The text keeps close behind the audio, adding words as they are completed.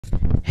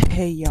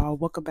Hey y'all,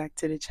 welcome back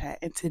to the chat.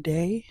 And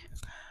today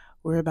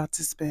we're about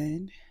to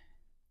spend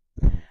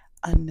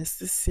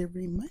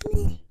unnecessary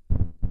money.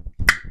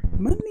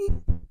 Money,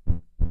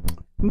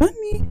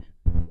 money,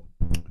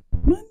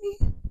 money,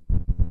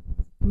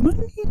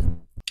 money.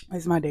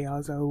 It's my day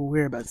off, so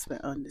we're about to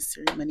spend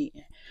unnecessary money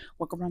and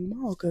walk around the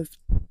mall because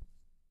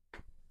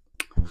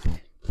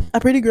a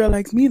pretty girl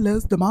like me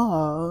loves the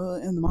mall,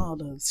 and the mall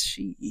does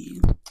she.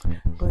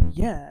 But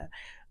yeah,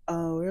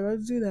 we're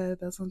about to do that.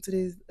 That's on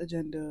today's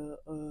agenda.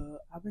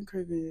 I've been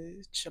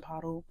craving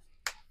chipotle.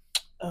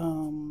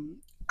 Um,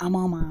 I'm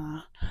on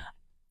my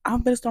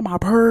I'm based on my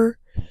purr.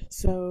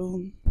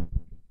 So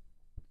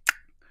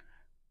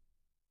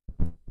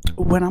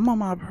when I'm on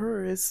my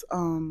purr, it's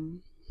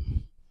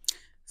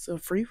a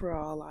free for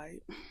all.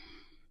 Like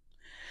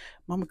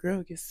mama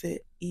girl can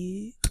sit,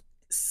 eat,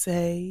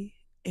 say,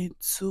 and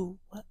do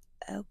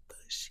whatever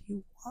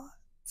she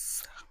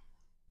wants.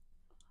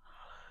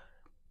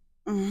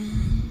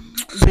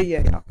 But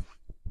yeah, y'all.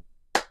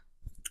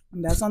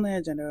 That's on the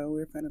agenda.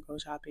 We're gonna go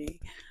shopping.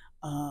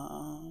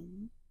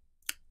 Um,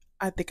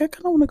 I think I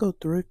kind of want to go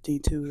thrifty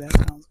too. That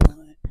sounds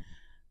fun.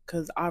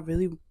 Cause I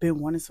really been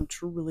wanting some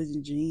True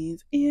Religion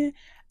jeans, and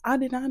I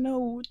did not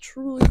know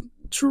True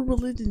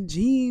Religion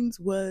jeans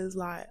was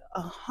like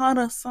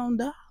 $100 some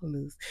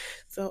dollars.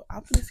 So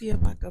I'm gonna see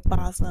if I can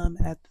find some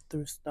at the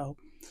thrift store,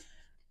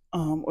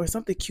 or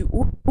something cute,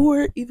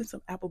 or even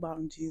some apple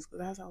bottom jeans, cause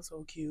that sounds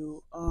so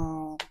cute.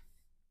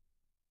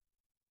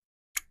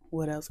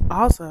 What else?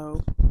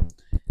 Also,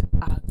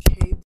 I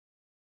came.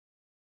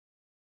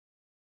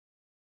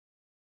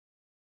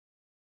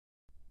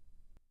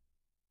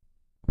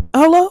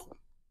 Hello.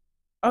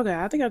 Okay,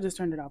 I think I just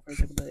turned it off for a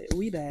second, but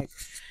we back.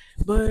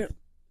 But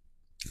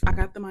I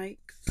got the mic.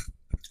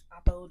 I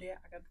bowed it.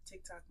 I got the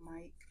TikTok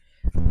mic.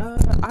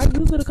 I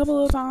used it a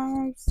couple of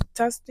times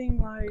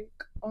testing like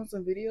on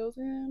some videos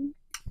and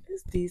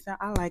it's decent.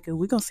 I like it.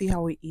 We're gonna see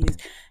how it is,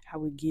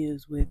 how it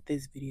gives with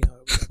this video or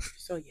whatever.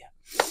 So yeah.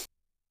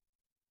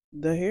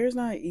 The hair is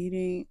not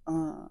eating,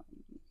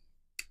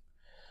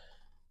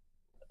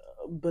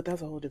 but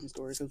that's a whole different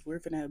story because we're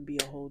gonna be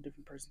a whole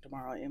different person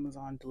tomorrow.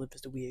 Amazon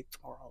delivers the wig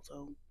tomorrow.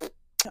 So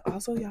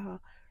also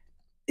y'all,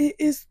 it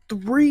is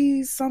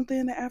 3 something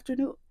in the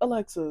afternoon.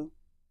 Alexa,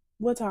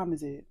 what time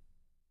is it?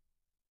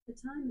 The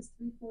time is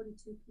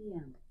 3:42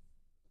 p.m.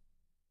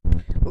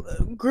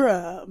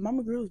 Girl,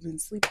 mama girl's been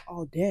asleep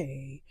all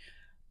day.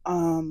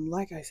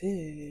 Like I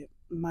said,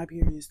 my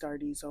period is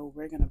starting, so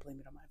we're gonna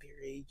blame it on my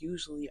period.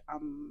 Usually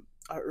I'm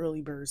a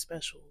early bird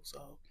special,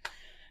 so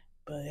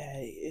but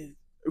hey, if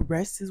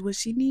rest is what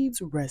she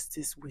needs, rest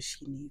is what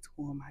she needs.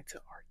 Who am I to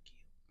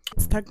argue?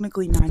 It's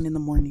technically 9 in the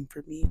morning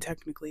for me.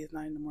 Technically it's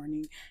 9 in the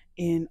morning.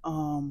 And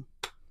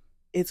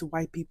it's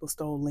white people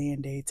stole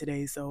land day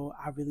today, so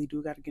I really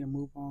do gotta get a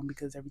move on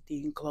because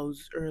everything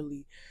closes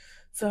early.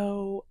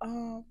 So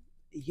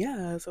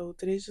yeah, so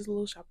today's just a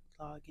little shopping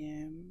vlog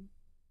and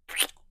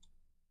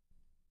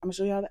I'm gonna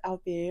show y'all the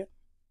outfit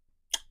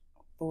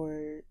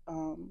for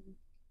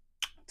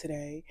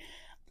today.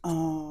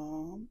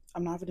 I'm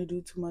not gonna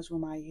do too much with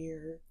my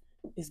hair.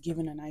 It's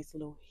giving a nice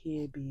little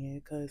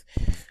headband because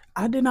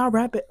I did not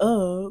wrap it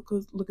up.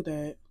 Cause look at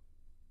that,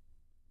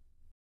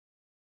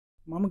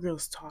 mama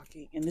girl's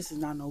talking, and this is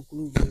not no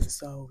glue wig.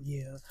 So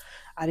yeah,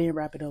 I didn't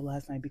wrap it up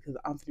last night because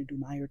I'm gonna do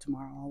my hair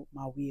tomorrow,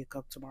 my wig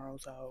up tomorrow.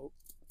 So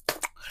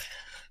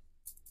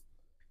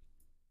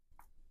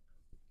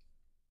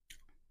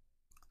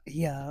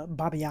yeah,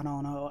 Bobby, I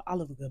don't know. I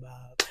love a good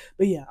vibe.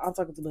 But yeah, I'm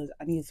talking too much.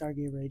 I need to start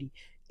getting ready.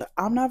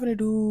 I'm not gonna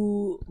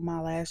do my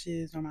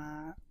lashes or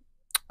my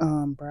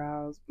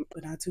brows,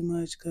 but not too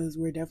much because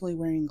we're definitely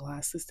wearing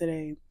glasses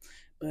today.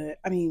 But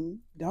I mean,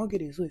 don't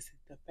get it twisted.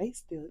 The face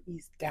still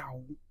is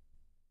down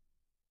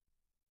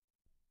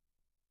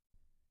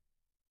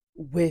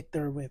with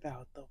or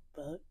without the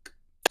fuck.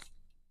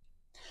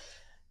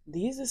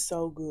 These are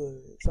so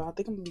good. So I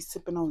think I'm gonna be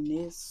sipping on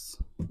this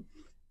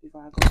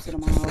before I go to the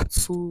mall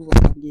too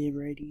while I'm getting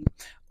ready.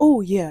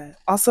 Oh yeah.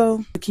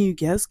 Also, can you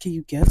guess? Can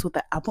you guess what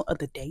the album of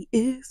the day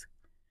is?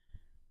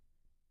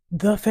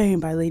 The Fame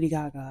by Lady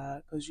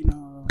Gaga. Because you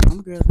know, I'm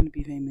a girl's gonna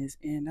be famous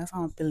and that's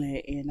how I'm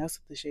feeling and that's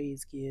what the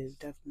shades give,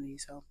 definitely.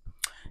 So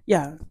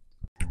yeah.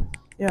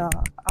 Yeah.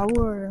 I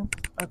wore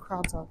a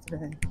crop top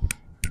today.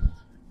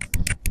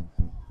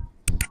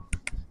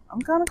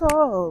 I'm kinda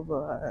cold,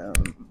 but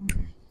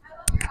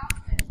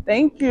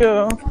thank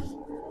you.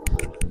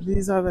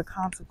 These are the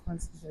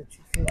consequences that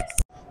you face.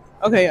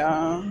 Okay,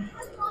 I'm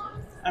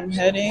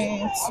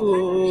heading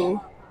to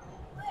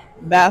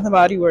Bath and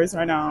Body Works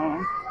right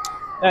now.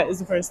 That is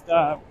the first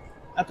stop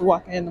after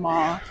walking in the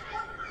mall.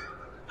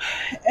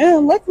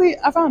 And luckily,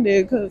 I found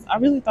it because I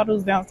really thought it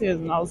was downstairs,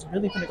 and I was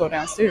really gonna go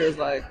downstairs.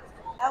 Like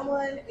That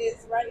one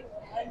is right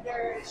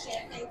under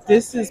champagne.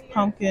 this is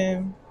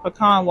pumpkin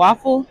pecan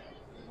waffle.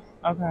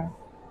 Okay.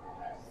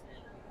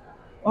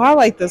 Well, I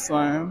like this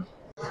one.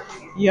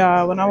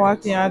 Yeah, when I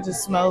walked in, I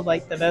just smelled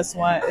like the best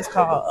one. It's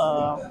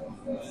called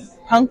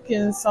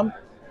pumpkin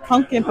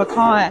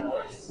pecan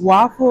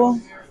waffle.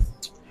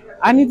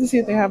 I need to see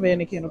if they have it in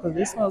the candle because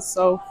this smells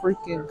so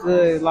freaking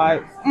good.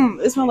 Like,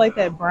 it smells like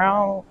that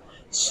brown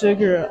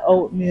sugar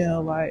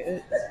oatmeal. Like,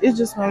 it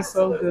just smells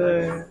so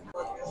good.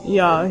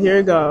 Y'all, here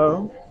we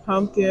go.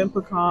 Pumpkin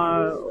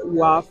pecan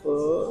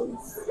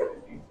waffles.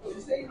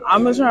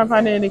 I'm gonna try and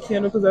find it in the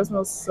candle because that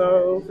smells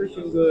so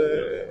freaking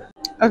good.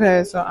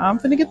 Okay, so I'm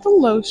gonna get the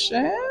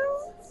lotion.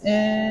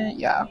 And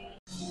yeah.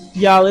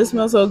 Y'all, it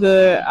smells so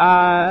good.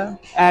 I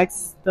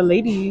asked the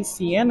lady,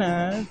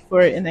 Sienna,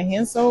 for it in the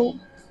hand soap.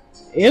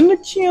 In the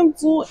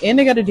candle, and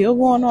they got a deal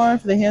going on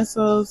for the hand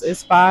soaps.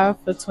 It's 5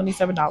 for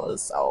 $27.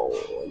 So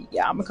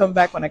yeah, I'm gonna come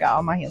back when I got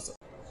all my hand soap.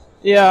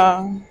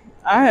 Yeah,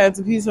 I had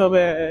to pee so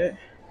bad.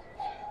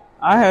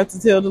 I had to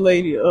tell the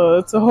lady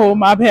to hold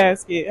my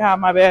basket, hide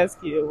my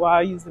basket while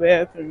I use the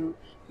bathroom,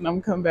 and I'm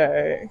gonna come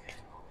back.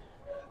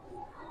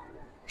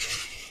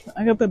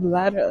 I got the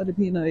bladder of the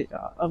peanut,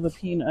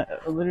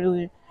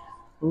 literally,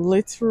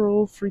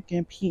 literal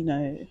freaking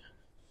peanut.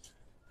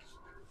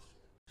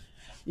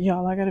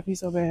 Y'all, I gotta pee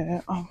so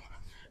bad.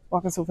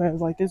 Walking so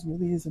fast, like this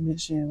really is a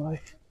mission.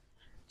 Like,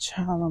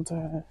 child, I'm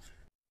tired.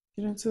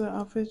 Get into the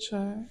outfit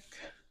check.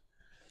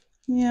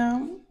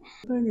 Yeah,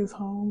 that thing is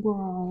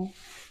homegrown.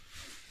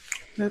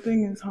 That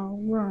thing is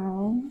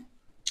homegrown.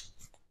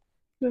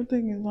 That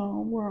thing is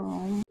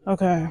homegrown.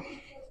 Okay.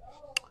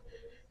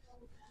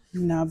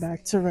 Now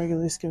back to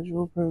regular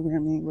scheduled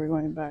programming. We're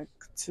going back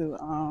to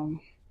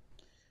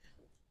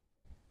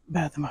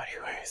Bath and Body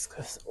Works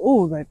because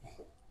like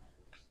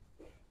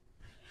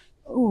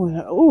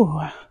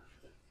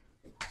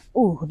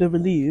the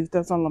relief.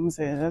 That's all I'm gonna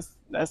say.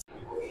 That's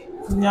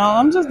y'all.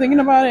 I'm just thinking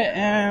about it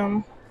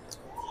and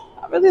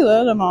I really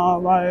love them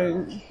all. Like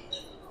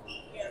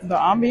the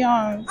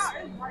ambiance,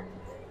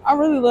 I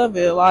really love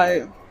it.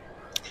 Like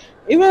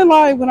even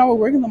like when I would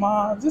work in the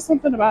mall, just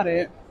something about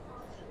it.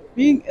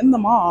 Being in the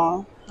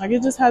mall, like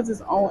it just has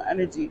its own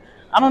energy.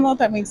 I don't know if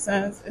that makes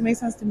sense. It makes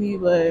sense to me,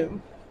 but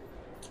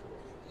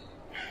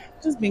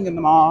just being in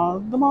the mall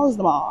is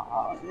the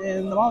mall,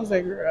 and the mall is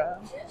like,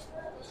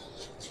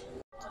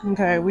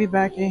 okay, we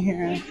back in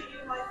here.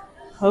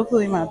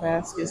 Hopefully my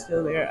basket's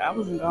still there. I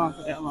wasn't gone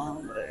for that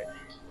long, but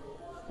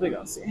we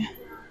gonna see.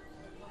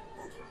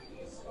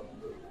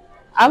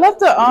 I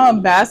left the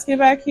basket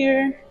back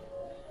here.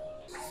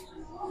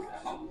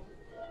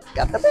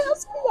 Got the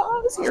basket,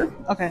 y'all. It's here.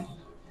 Okay,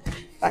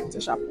 back to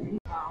shopping.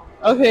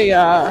 Okay,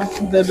 y'all.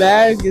 The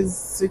bag is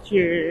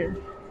secured.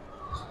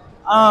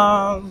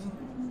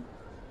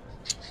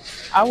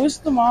 I wish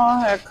the mall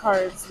had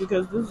carts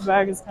because this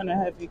bag is kind of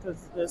heavy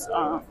because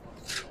of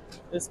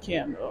this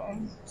candle.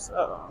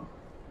 So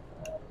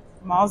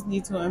malls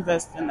need to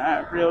invest in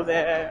that real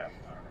bad,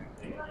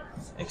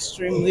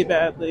 extremely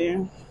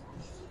badly,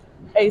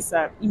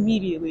 ASAP,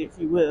 immediately, if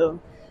you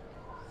will.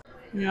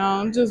 Yeah,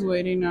 I'm just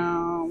waiting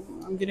now.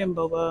 I'm getting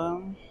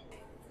boba.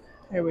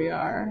 Here we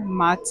are,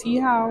 my tea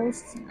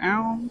house.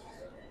 Ow.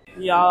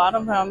 Y'all, I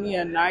done found me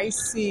a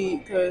nice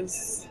seat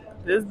because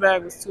this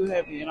bag was too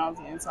heavy and I was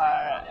getting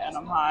tired and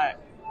I'm hot.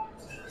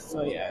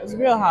 So yeah, it's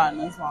real hot in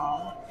this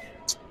mall.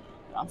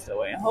 I'm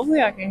still waiting.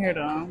 Hopefully I can hear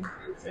them.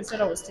 They said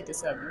I was ticket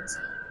 7s.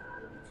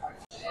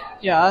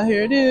 Yeah,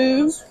 here it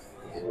is.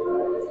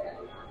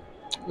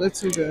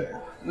 Looks too good.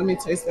 Let me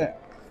taste that.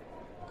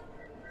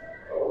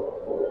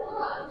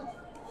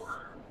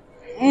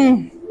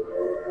 Mm.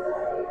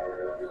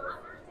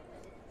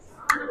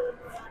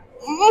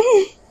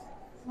 Mm.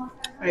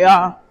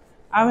 Yeah,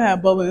 I haven't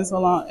had boba in so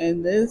long,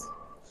 and this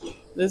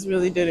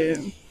really did it.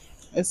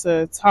 It's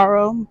a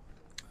taro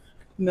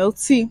milk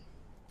tea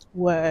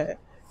with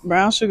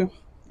brown sugar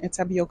and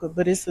tapioca,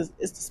 but it's the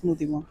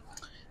smoothie one.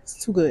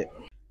 It's too good.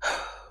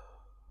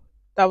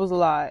 That was a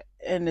lot,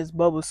 and this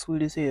boba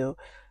sweet as hell.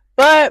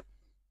 But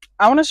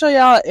I want to show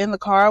y'all in the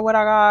car what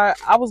I got.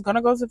 I was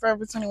gonna go to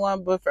Forever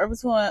 21, but Forever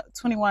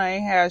 21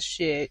 ain't had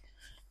shit.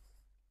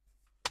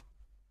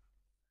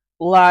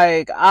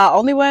 Like, I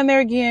only went in there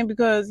again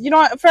because, you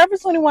know, Forever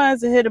 21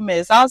 is a hit or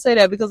miss. I'll say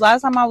that because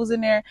last time I was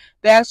in there,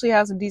 they actually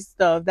had some decent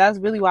stuff. That's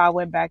really why I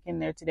went back in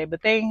there today.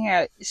 But they ain't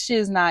had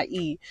shit's not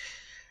E.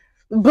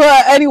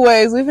 But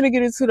anyways, we're gonna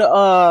get into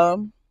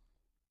the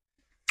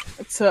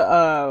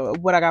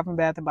what I got from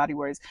Bath and Body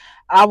Works.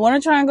 I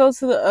want to try and go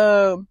to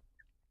the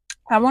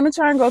I want to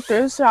try and go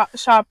thrift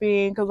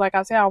shopping because, like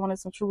I said, I wanted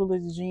some True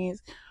Religion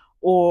jeans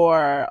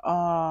or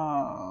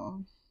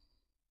some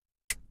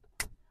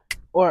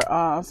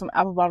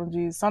apple bottom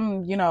jeans.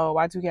 Some, you know,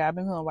 Y2K. I've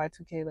been feeling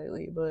Y2K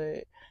lately,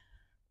 but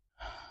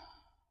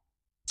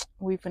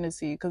we finna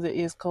see because it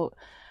is cold.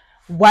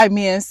 White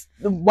men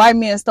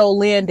stole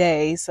land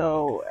day,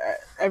 so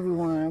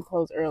everyone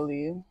closed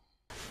early.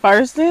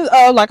 First thing,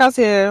 like I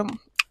said,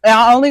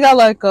 I only got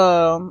like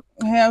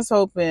hand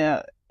soap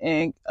and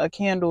a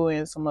candle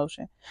and some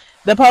lotion.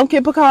 The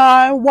pumpkin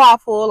pecan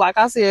waffle, like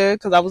I said,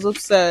 because I was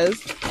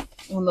obsessed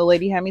when the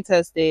lady had me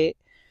test it.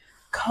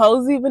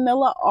 Cozy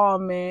vanilla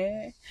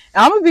almond. And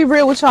I'm gonna be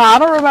real with y'all. I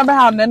don't remember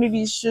how none of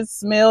these shit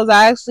smells.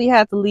 I actually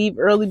had to leave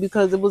early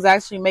because it was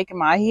actually making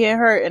my head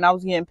hurt and I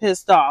was getting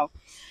pissed off.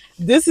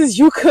 This is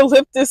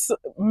eucalyptus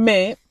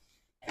mint.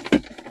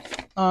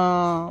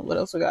 What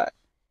else we got?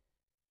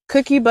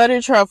 cookie butter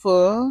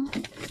truffle,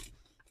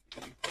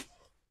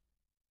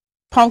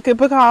 pumpkin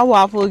pecan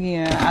waffle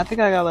again. I think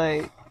I got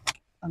like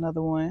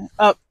another one.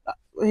 Up,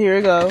 here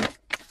we go.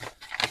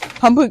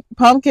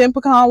 Pumpkin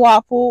pecan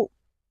waffle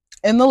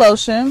in the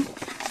lotion.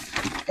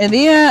 And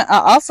then I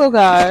also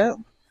got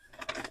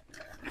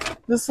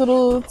this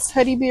little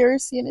teddy bear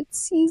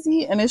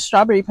sanitizer and it's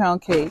strawberry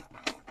pound cake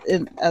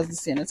as the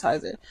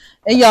sanitizer.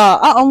 And y'all,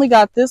 I only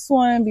got this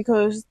one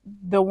because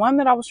the one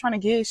that I was trying to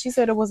get, she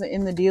said it wasn't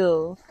in the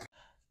deal.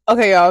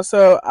 Okay, y'all,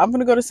 so I'm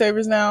gonna go to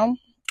Savers now.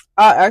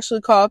 I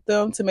actually called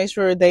them to make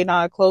sure they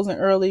not closing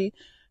early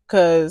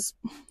because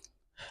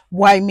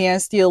white man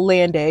steal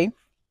land day.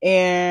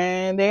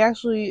 And they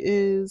actually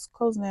is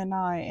closing at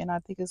 9 and I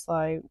think it's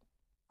like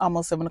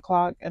almost 7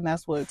 o'clock, and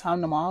that's what time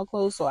the mall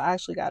closed. So I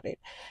actually got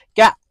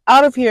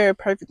out of here at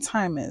perfect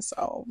timing.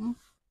 So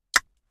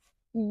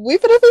we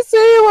finna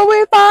see what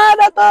we find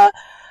at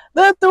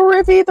the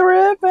thrifty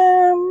thrift,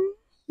 and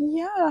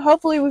yeah,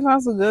 hopefully we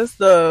find some good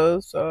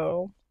stuff.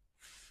 So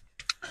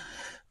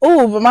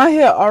oh, but my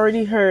head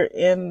already hurt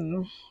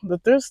in the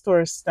thrift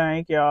store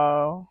stank,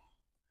 y'all.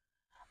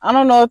 I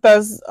don't know if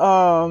that's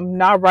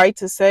not right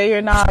to say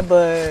or not,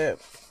 but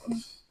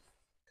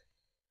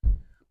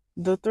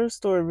the thrift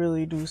store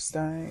really do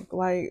stink.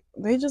 Like,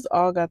 they just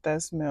all got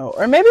that smell.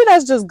 Or maybe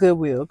that's just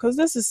Goodwill, because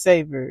this is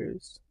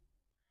Savers.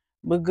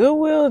 But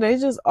Goodwill, they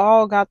just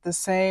all got the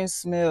same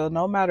smell,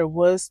 no matter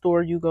what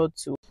store you go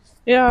to.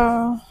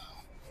 Yeah,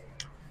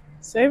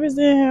 Savers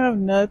didn't have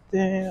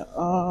nothing.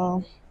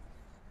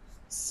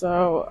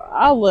 So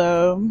I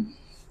love.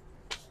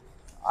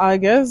 I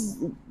guess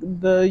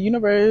the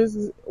universe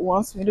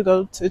wants me to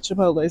go to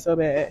Chipotle so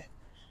bad.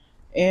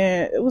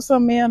 And it was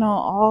some man on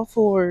all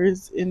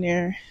fours in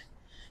there.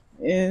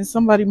 And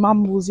somebody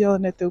mama was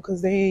yelling at them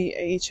because they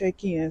ain't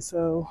check in.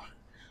 So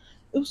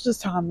it was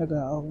just time to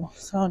go.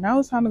 So now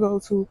it's time to go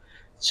to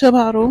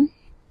Chipotle.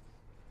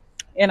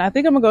 And I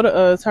think I'm going to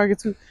go to Target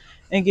too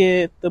and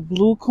get the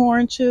blue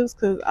corn chips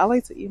because I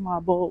like to eat my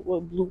bowl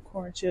with blue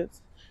corn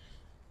chips.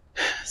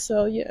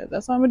 So yeah,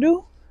 that's what I'm going to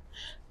do.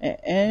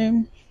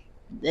 And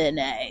the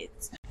night.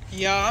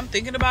 Y'all, I'm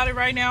thinking about it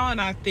right now, and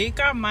I think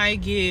I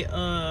might get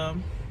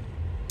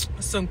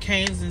some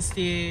canes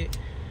instead.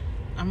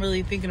 I'm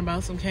really thinking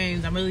about some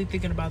canes. I'm really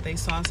thinking about they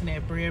sauce and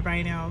that bread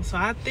right now. So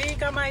I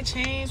think I might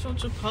change from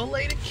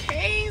Chipotle to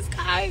canes,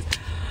 guys.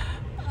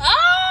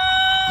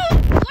 Oh,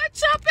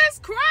 what's up is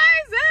crazy.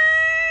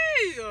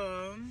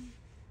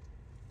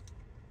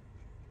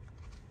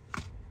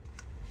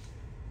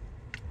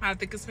 I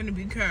think it's gonna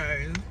be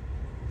canes.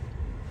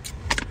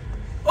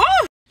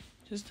 Oh,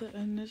 just to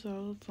end this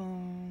off,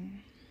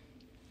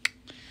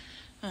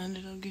 I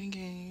ended up getting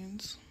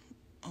canes.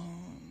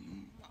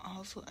 I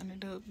also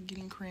ended up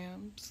getting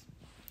cramps.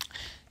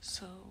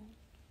 So,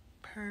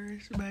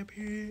 purse my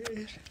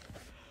period.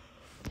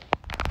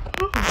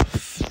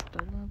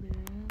 Started my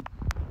period.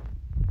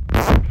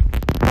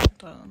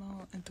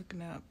 Tylenol and took a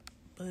nap.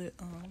 But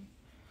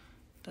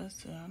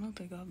that's it. I don't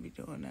think I'll be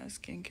doing that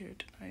skincare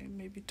tonight.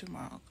 Maybe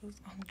tomorrow because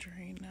I'm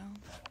drained now.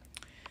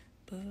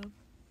 But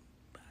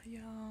bye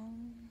y'all.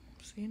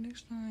 See you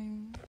next time.